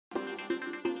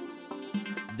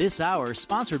This hour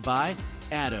sponsored by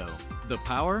Addo, the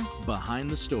power behind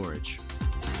the storage.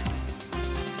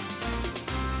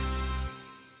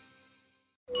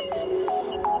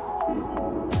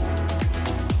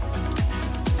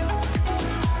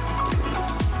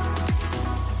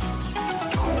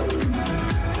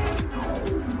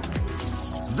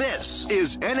 This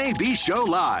is NAB Show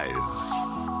Live.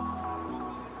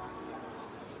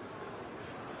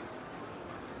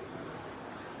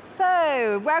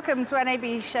 So, welcome to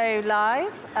NAB Show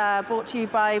Live, brought to you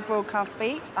by Broadcast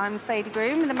Beat. I'm Sadie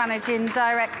Groom, the Managing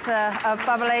Director of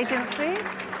Bubble Agency.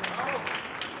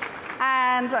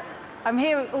 And I'm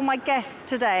here with all my guests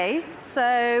today.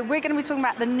 So, we're going to be talking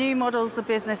about the new models of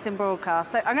business in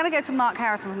broadcast. So, I'm going to go to Mark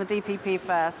Harrison from the DPP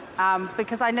first,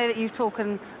 because I know that you've talked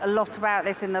a lot about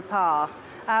this in the past.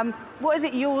 What is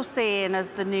it you're seeing as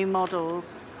the new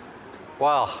models?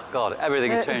 Wow, God,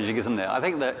 everything is changing, isn't it? I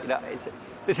think that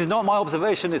this is not my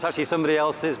observation, it's actually somebody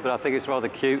else's, but I think it's rather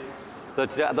cute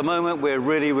that at the moment we're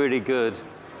really, really good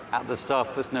at the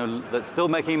stuff that's still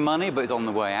making money but is on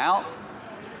the way out.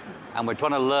 And we're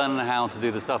trying to learn how to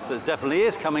do the stuff that definitely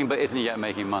is coming but isn't yet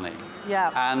making money. Yeah.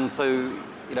 And so,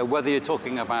 whether you're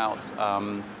talking about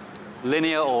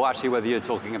linear or actually whether you're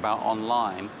talking about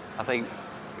online, I think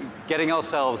getting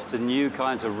ourselves to new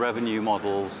kinds of revenue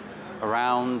models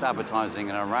around advertising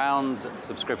and around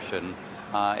subscription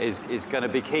is going to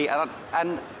be key.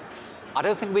 And I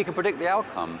don't think we can predict the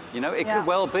outcome. It could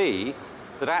well be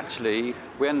that actually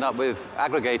we end up with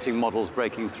aggregating models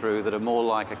breaking through that are more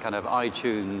like a kind of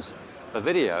iTunes for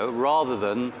video, rather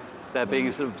than there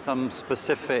being sort of some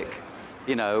specific,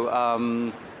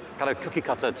 kind of cookie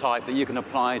cutter type that you can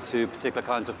apply to particular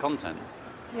kinds of content.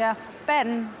 Yeah.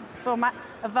 Ben, from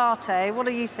Avato, what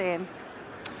are you seeing?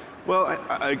 Well,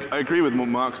 I agree with what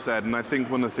Mark said, and I think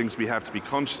one of the things we have to be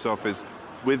conscious of is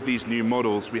with these new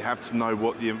models, we have to know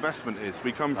what the investment is.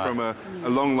 We come from a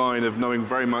long line of knowing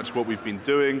very much what we've been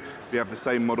doing. We have the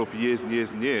same model for years and years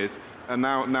and years, and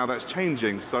now that's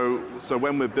changing. So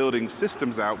when we're building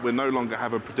systems out, we no longer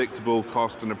have a predictable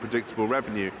cost and a predictable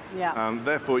revenue. Yeah.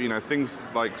 Therefore, things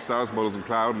like SaaS models and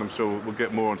cloud, and I'm sure we'll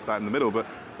get more onto that in the middle, but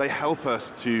they help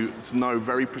us to know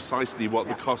very precisely what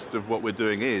the cost of what we're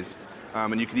doing is.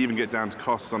 And you can even get down to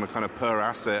costs on a kind of per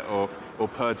asset or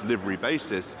per delivery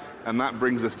basis. And that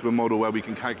brings us to a model where we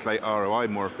can calculate ROI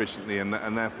more efficiently and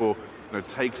therefore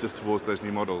takes us towards those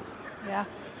new models. Yeah.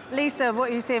 Lisa,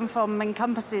 what are you seeing from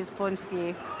Encompass's point of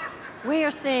view? We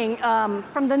are seeing,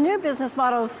 from the new business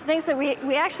models, things that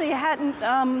we actually hadn't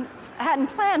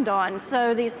planned on.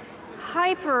 So these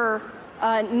hyper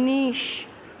niche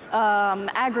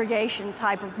aggregation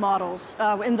type of models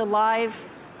in the live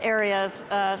areas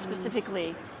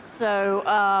specifically. So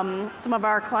some of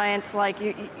our clients, like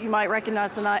you might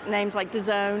recognize the names like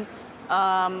DAZN.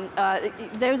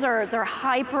 They're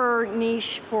hyper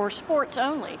niche for sports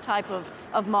only type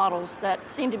of models that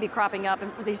seem to be cropping up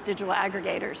for these digital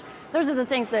aggregators. Those are the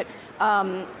things that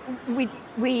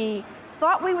we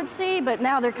thought we would see, but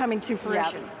now they're coming to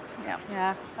fruition.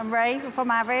 Yeah. And Ray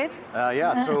from Avid?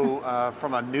 So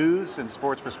from a news and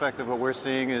sports perspective, what we're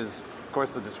seeing is, of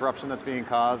course, the disruption that's being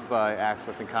caused by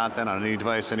accessing content on any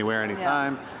device, anywhere,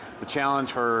 anytime. Yeah. The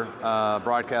challenge for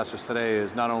broadcasters today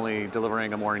is not only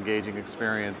delivering a more engaging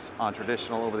experience on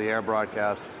traditional over-the-air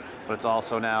broadcasts, but it's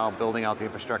also now building out the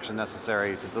infrastructure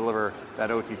necessary to deliver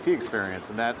that OTT experience.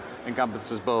 And that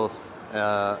encompasses both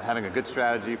having a good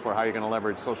strategy for how you're going to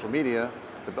leverage social media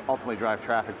to ultimately drive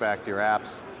traffic back to your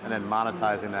apps, and then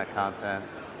monetizing that content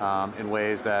in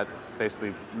ways that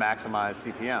basically maximize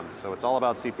CPMs. So it's all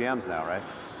about CPMs now, right?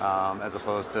 As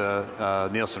opposed to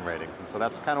Nielsen ratings. And so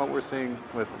that's kind of what we're seeing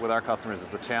with our customers,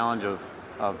 is the challenge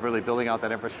of really building out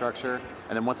that infrastructure.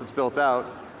 And then once it's built out,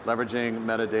 leveraging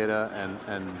metadata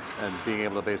and being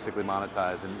able to basically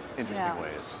monetize in interesting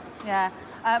ways. Yeah.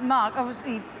 Mark,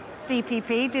 obviously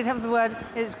DPP did have the word,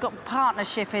 it's got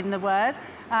partnership in the word.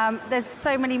 There's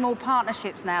so many more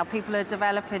partnerships now. People are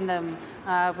developing them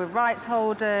with rights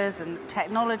holders and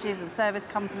technologies and service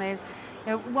companies.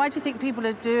 Why do you think people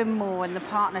are doing more in the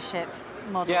partnership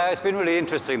model? Yeah, it's been really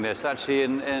interesting, this. Actually,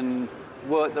 in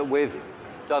work that we've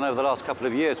done over the last couple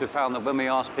of years, we've found that when we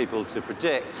ask people to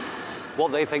predict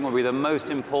what they think will be the most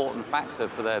important factor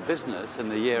for their business in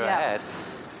the year ahead,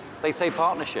 they say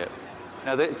partnership.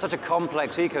 It's such a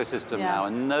complex ecosystem now,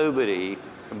 and nobody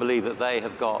can believe that they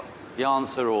have got the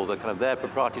answer, or the kind of their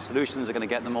proprietary solutions are going to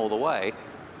get them all the way.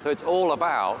 So it's all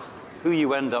about who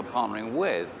you end up partnering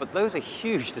with. But those are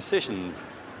huge decisions,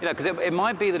 because it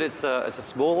might be that it's a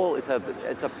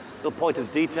little point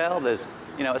of detail. There's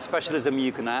a specialism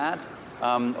you can add,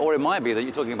 or it might be that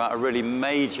you're talking about a really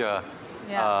major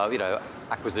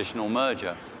acquisition or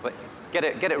merger. But get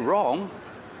it wrong,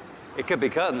 it could be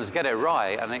curtains. Get it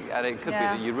right, and it could be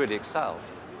that you really excel.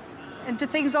 And do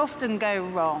things often go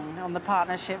wrong on the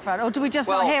partnership front, or do we just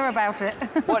not hear about it?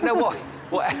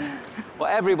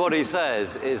 What everybody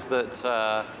says is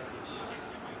that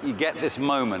you get this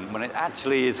moment when it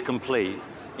actually is complete.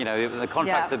 You know, the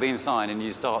contracts have been signed, and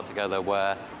you start together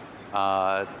where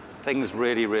things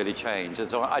really, really change. And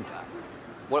so,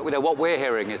 what we're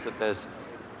hearing is that there's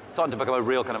starting to become a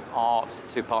real kind of art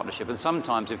to partnership, and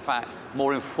sometimes, in fact,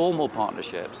 more informal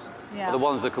partnerships are the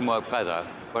ones that can work better,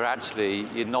 where actually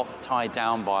you're not tied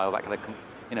down by all that kind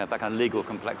of, that kind of legal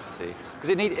complexity.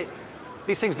 Because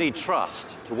these things need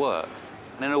trust to work,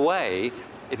 and in a way,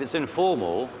 if it's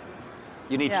informal,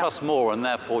 you need trust more, and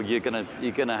therefore you're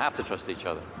gonna have to trust each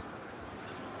other.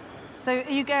 So, are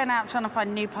you going out trying to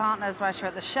find new partners while you're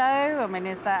at the show? I mean,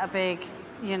 is that a big,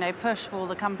 push for all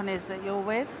the companies that you're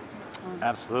with?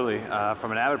 Absolutely.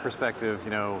 From an Avid perspective,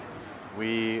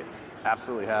 we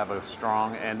absolutely have a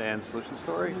strong end-to-end solution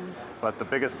story, but the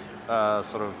biggest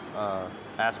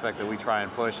aspect that we try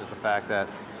and push is the fact that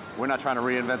we're not trying to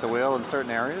reinvent the wheel in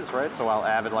certain areas, right? So while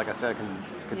Avid, like I said, can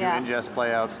do ingest,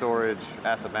 playout, storage,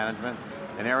 asset management,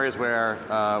 in areas where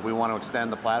we want to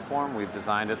extend the platform, we've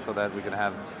designed it so that we can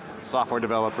have software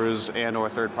developers and or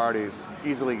third parties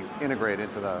easily integrate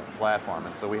into the platform.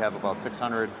 And so we have about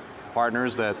 600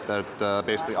 partners that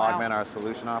basically augment our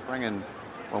solution offering, and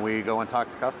when we go and talk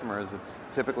to customers, it's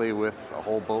typically with a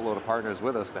whole boatload of partners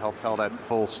with us to help tell that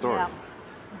full story.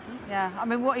 Yeah, I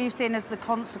mean, what are you seeing as the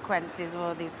consequences of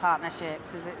all these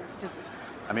partnerships? Is it just...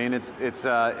 I mean, it's in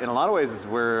a lot of ways,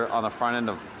 we're on the front end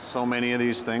of so many of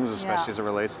these things, especially as it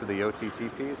relates to the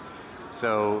OTT piece.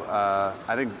 So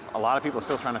I think a lot of people are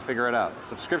still trying to figure it out.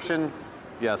 Subscription,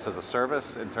 yes, as a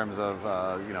service in terms of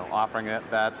offering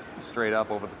that straight up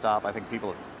over the top. I think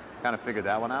people have kind of figured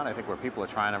that one out. I think where people are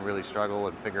trying to really struggle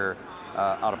and figure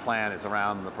out a plan is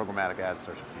around the programmatic ad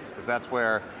insertion piece, because that's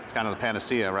where it's kind of the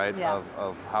panacea, right,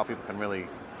 of how people can really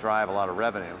drive a lot of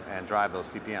revenue and drive those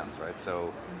CPMs, right?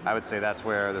 So I would say that's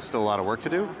where there's still a lot of work to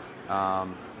do,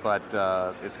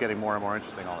 but it's getting more and more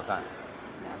interesting all the time.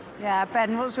 Yeah,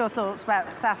 Ben, what's your thoughts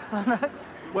about SaaS products?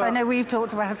 Well, I know we've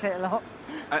talked about it a lot.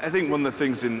 I think one of the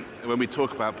things when we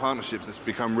talk about partnerships that's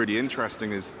become really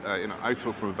interesting is, I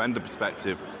talk from a vendor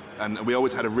perspective, and we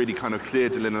always had a really kind of clear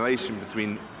delineation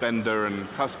between vendor and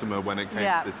customer when it came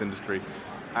to this industry.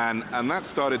 And that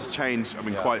started to change,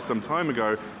 quite some time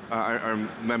ago. I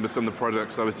remember some of the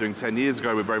projects I was doing 10 years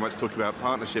ago were very much talking about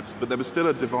partnerships, but there was still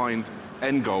a defined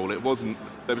end goal. There was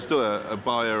still a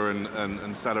buyer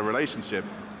and seller relationship.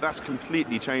 That's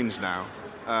completely changed now.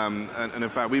 And in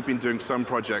fact, we've been doing some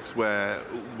projects where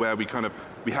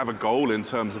we have a goal in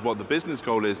terms of what the business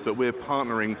goal is, but we're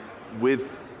partnering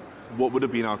with what would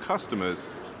have been our customers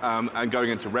and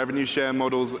going into revenue share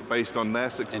models based on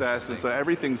their success. And so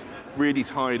everything's really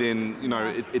tied in.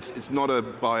 It's not a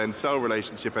buy and sell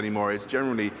relationship anymore. It's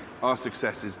generally our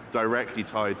success is directly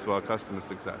tied to our customer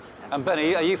success. And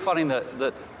Benny, are you finding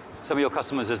that some of your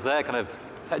customers, as their kind of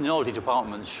technology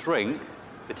departments shrink,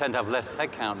 they tend to have less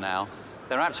headcount now,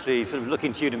 they're actually sort of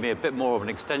looking to you to be a bit more of an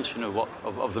extension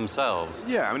of themselves?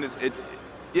 Yeah,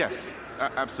 yes,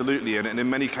 absolutely. And in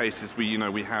many cases,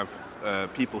 we have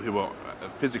people who are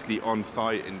physically on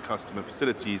site in customer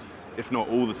facilities, if not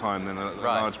all the time, then a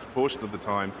large proportion of the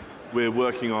time. We're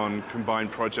working on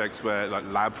combined projects like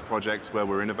lab projects where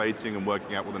we're innovating and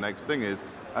working out what the next thing is,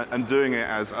 and doing it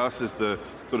as us as the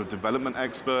sort of development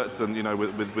experts, and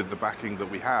with the backing that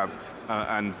we have,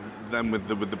 and then with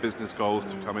the business goals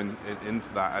to come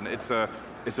into that. And it's a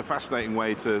fascinating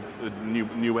way a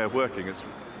new way of working. It's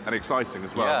and exciting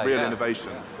as well, real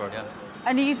innovation. So. Yeah.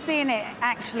 And are you seeing it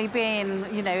actually being,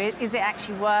 is it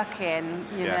actually working?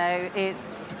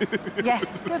 It's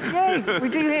yes, good, yay. We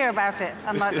do hear about it,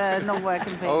 unlike the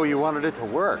non-working piece. Oh, you wanted it to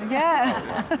work.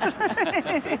 Yeah,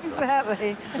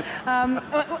 exactly.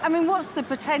 What's the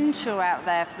potential out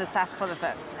there for the SaaS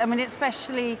products?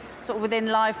 Especially sort of within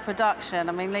live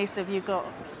production. Lisa, have you got?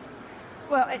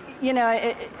 Well,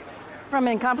 from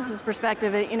Encompass's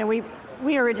perspective,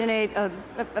 we originate a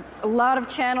lot of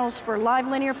channels for live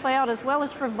linear playout as well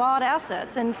as for VOD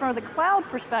assets. And from the cloud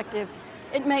perspective,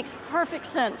 it makes perfect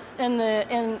sense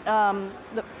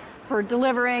for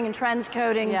delivering and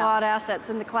transcoding VOD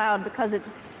assets in the cloud, because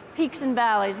it's peaks and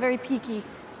valleys, very peaky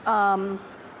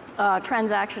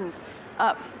transactions.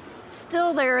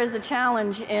 Still, there is a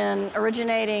challenge in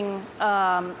originating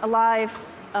a live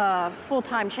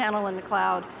full-time channel in the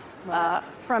cloud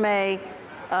from a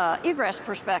egress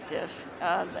perspective.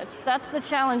 That's the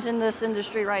challenge in this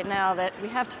industry right now, that we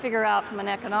have to figure out from an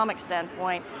economic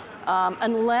standpoint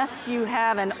unless you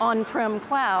have an on-prem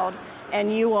cloud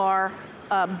and you are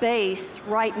based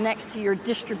right next to your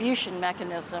distribution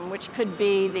mechanism, which could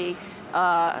be the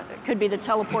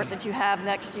teleport that you have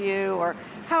next to you, or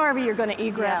however you're going to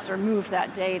egress or move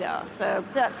that data. So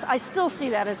I still see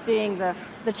that as being the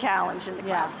challenge in the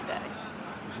cloud today.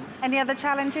 Any other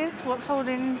challenges?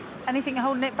 Anything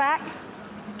holding it back?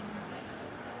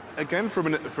 Again,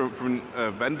 from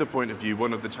a vendor point of view,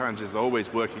 one of the challenges is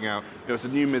always working out, it's a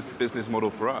new business model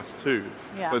for us too.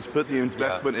 Yeah. So it's put the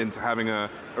investment into having a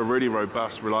really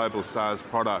robust, reliable SaaS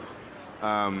product,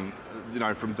 from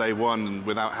day one, and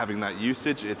without having that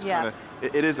usage, it's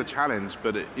it is a challenge,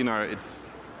 but it's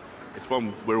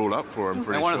one we're all up for, I'm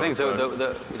pretty sure. One of the things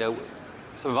that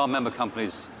some of our member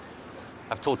companies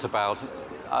have talked about,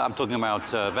 I'm talking about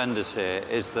vendors here,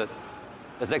 is that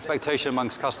there's an expectation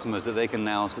amongst customers that they can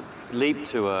now leap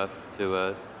to a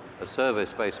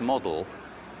service-based model,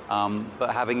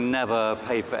 but having never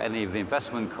paid for any of the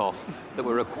investment costs that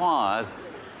were required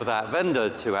for that vendor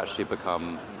to actually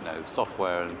become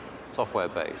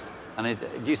software-based. And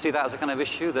do you see that as a kind of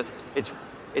issue, that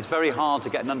it's very hard to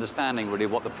get an understanding really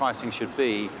of what the pricing should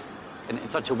be in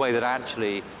such a way that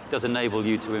actually does enable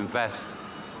you to invest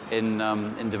in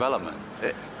development?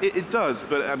 It does,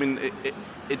 but I mean,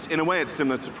 it's in a way it's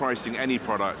similar to pricing any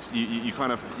product. You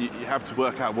have to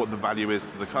work out what the value is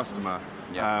to the customer.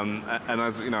 Yeah. And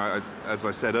as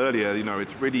I said earlier,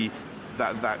 it's really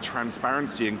that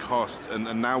transparency in cost,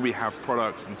 and now we have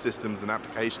products and systems and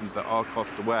applications that are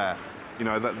cost aware.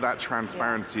 That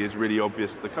transparency is really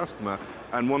obvious to the customer.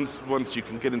 And once you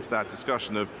can get into that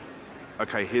discussion of,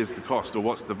 okay, here's the cost or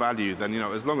what's the value, then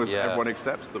as long as everyone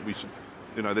accepts that we should,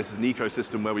 this is an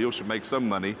ecosystem where we all should make some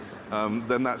money,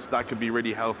 then that could be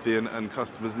really healthy, and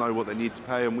customers know what they need to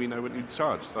pay and we know what we need to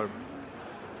charge. So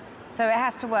it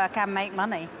has to work and make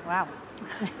money. Wow.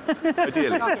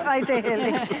 Ideally.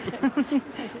 Ideally.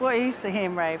 What are you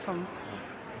seeing, Ray, from?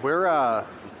 We're,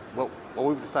 what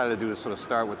we've decided to do is sort of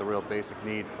start with the real basic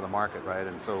need for the market, right?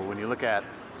 And so when you look at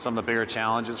some of the bigger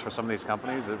challenges for some of these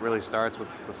companies, it really starts with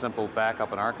the simple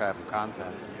backup and archive of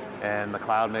content. And the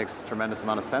cloud makes a tremendous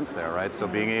amount of sense there, right? So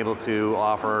being able to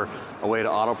offer a way to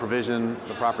auto-provision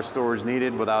the proper storage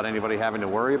needed without anybody having to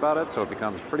worry about it, so it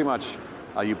becomes pretty much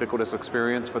a ubiquitous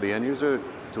experience for the end user.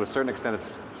 To a certain extent,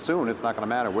 it's not going to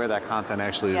matter where that content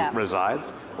actually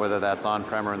resides, whether that's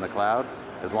on-prem or in the cloud.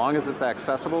 As long as it's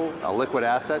accessible, a liquid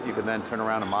asset you can then turn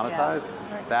around and monetize,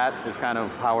 that is kind of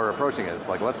how we're approaching it. It's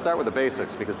like, let's start with the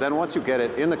basics, because then once you get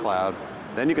it in the cloud,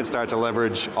 then you can start to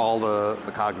leverage all the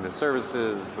cognitive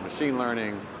services, the machine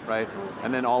learning, right?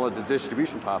 And then all of the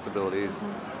distribution possibilities.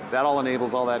 That all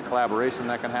enables all that collaboration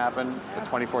that can happen, the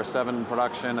 24/7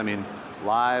 production,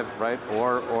 live, right?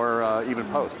 Or even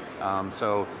post.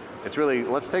 So it's really,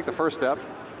 let's take the first step,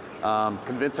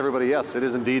 convince everybody, yes, it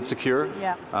is indeed secure.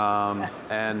 Yeah.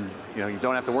 And you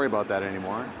don't have to worry about that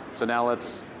anymore. So now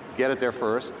let's get it there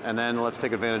first, and then let's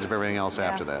take advantage of everything else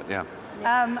after that. Yeah.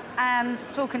 And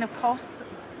talking of costs,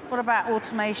 what about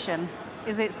automation?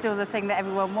 Is it still the thing that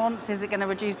everyone wants? Is it going to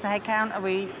reduce the headcount? Are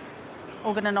we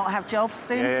all going to not have jobs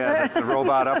soon? Yeah, the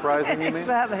robot uprising, you mean?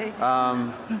 Exactly.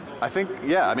 I think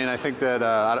that,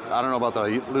 I don't know about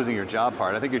the losing your job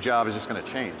part. I think your job is just going to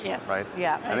change, right?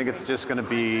 Yeah. I think it's just going to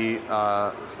be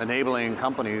enabling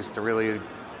companies to really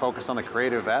focus on the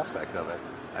creative aspect of it.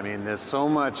 There's so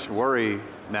much worry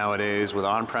nowadays with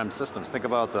on-prem systems. Think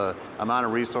about the amount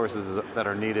of resources that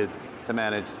are needed to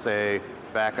manage, say,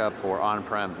 backup for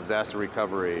on-prem, disaster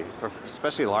recovery, for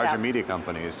especially larger media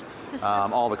companies,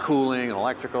 all the cooling and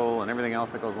electrical and everything else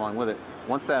that goes along with it.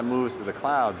 Once that moves to the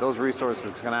cloud, those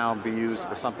resources can now be used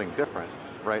for something different,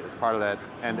 right? It's part of that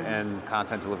end-to-end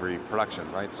content delivery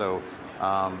production, right? So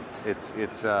it's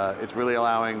really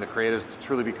allowing the creatives to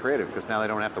truly be creative, because now they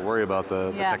don't have to worry about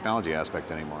the technology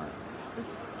aspect anymore.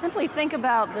 Simply think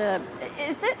about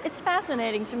it's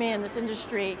fascinating to me in this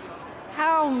industry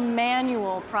how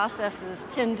manual processes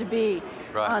tend to be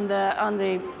on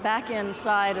the back end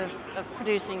side of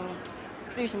producing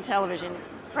television,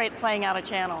 playing out a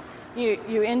channel. You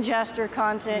ingest your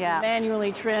content, you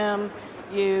manually trim,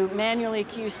 you manually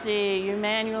QC, you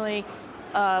manually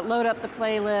load up the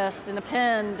playlist and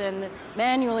append and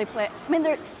manually play.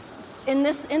 In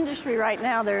this industry right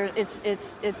now,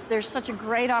 there's such a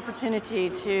great opportunity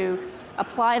to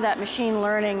apply that machine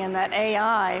learning and that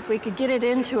AI. If we could get it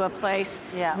into a place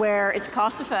where it's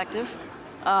cost effective,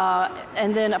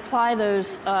 and then apply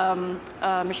those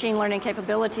machine learning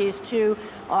capabilities to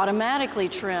automatically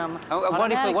trim. Why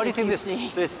do you think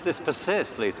this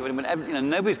persists, Lisa?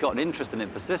 Nobody's got an interest in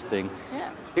it persisting.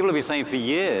 People have been saying for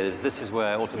years, this is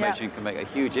where automation can make a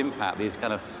huge impact. These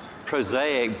kind of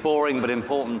prosaic, boring but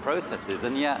important processes,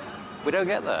 and yet we don't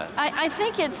get there. I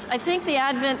think the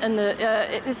advent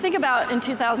and think about in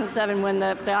 2007 when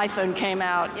the iPhone came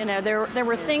out. You know, there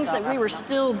were things that we were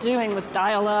still doing with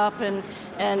dial-up, and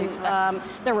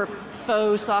there were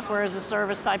faux software as a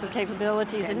service type of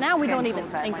capabilities, and now we don't even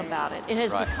think about it. It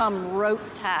has become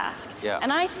rote task. Yeah.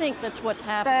 And I think that's what's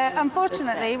happening. So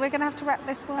unfortunately, we're going to have to wrap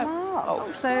this one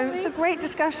up. So it's a great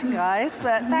discussion, guys,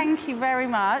 but thank you very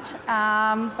much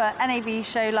for NAB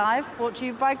Show Live, brought to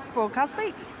you by Broadcast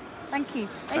Beat. Thank you.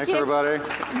 Thanks, everybody.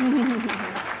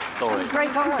 Sorry. It was great.